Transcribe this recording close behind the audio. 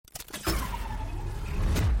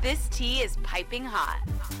This tea is piping hot.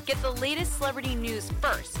 Get the latest celebrity news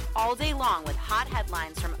first all day long with hot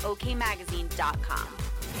headlines from okmagazine.com.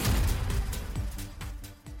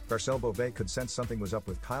 Garcelle Beauvais could sense something was up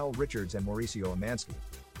with Kyle Richards and Mauricio Umansky.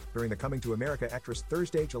 During the Coming to America actress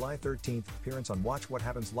Thursday, July 13th appearance on Watch What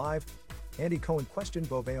Happens Live, Andy Cohen questioned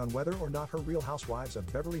Beauvais on whether or not her Real Housewives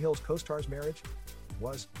of Beverly Hills co-stars marriage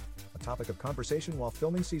was a topic of conversation while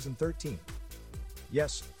filming season 13.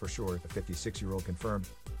 Yes, for sure, the 56-year-old confirmed,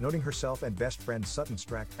 noting herself and best friend Sutton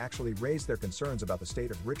Strack actually raised their concerns about the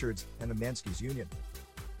state of Richards and Umansky's union.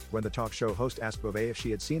 When the talk show host asked Beauvais if she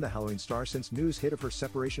had seen the Halloween star since news hit of her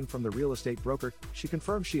separation from the real estate broker, she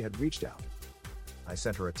confirmed she had reached out. I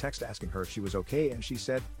sent her a text asking her if she was okay and she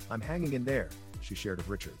said, "I'm hanging in there," she shared of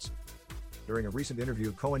Richards. During a recent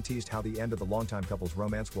interview, Cohen teased how the end of the longtime couple's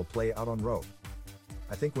romance will play out on RHOBH.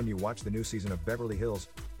 "I think when you watch the new season of Beverly Hills,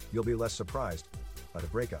 you'll be less surprised by the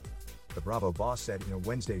breakup," the Bravo boss said in a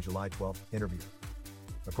Wednesday, July 12th interview.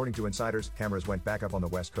 According to insiders, cameras went back up on the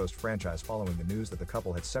West Coast franchise following the news that the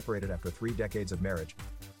couple had separated after 3 decades of marriage.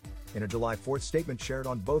 In a July 4th statement shared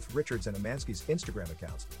on both Richards and Umansky's Instagram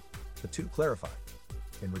accounts, the two clarified,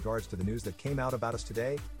 "In regards to the news that came out about us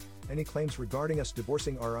today, any claims regarding us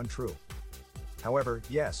divorcing are untrue. However,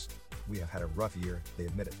 yes, we have had a rough year," they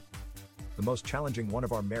admitted. "The most challenging one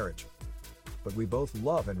of our marriage. But we both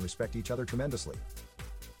love and respect each other tremendously.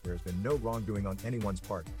 There has been no wrongdoing on anyone's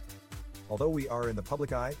part. Although we are in the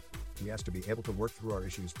public eye, we ask to be able to work through our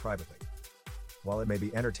issues privately. While it may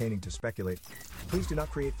be entertaining to speculate, please do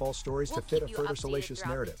not create false stories to fit a further salacious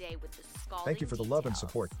narrative. Thank you for the love and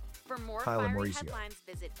support." Kyle and Mauricio.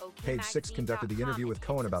 Page 6 conducted the interview with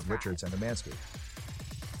Cohen about Richards and Umansky.